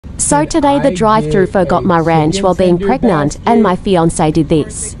So today the drive-thru forgot my ranch while being pregnant, and my fiance did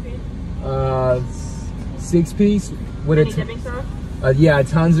this. 6-piece with a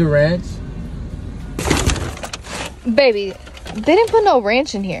tons of ranch. Baby, they didn't put no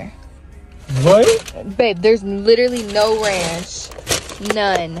ranch in here. What? Babe, there's literally no ranch.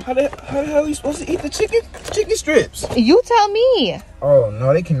 None. How the hell are you supposed to eat the chicken strips? You tell me. Oh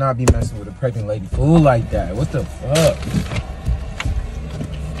no, they cannot be messing with a pregnant lady food like that. What the fuck?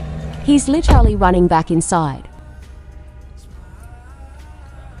 He's literally running back inside.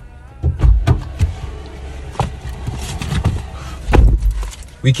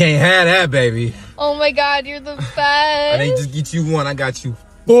 We can't have that, baby. Oh my God, you're the best. I didn't just get you one, I got you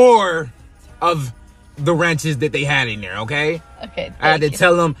 4 of the ranches that they had in there, okay? Okay, I had to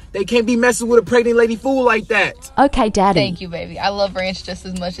tell them they can't be messing with a pregnant lady food like that. Okay, Daddy. Thank you, baby. I love ranch just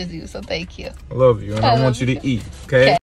as much as you, so thank you. I love you, and I want you to eat, okay?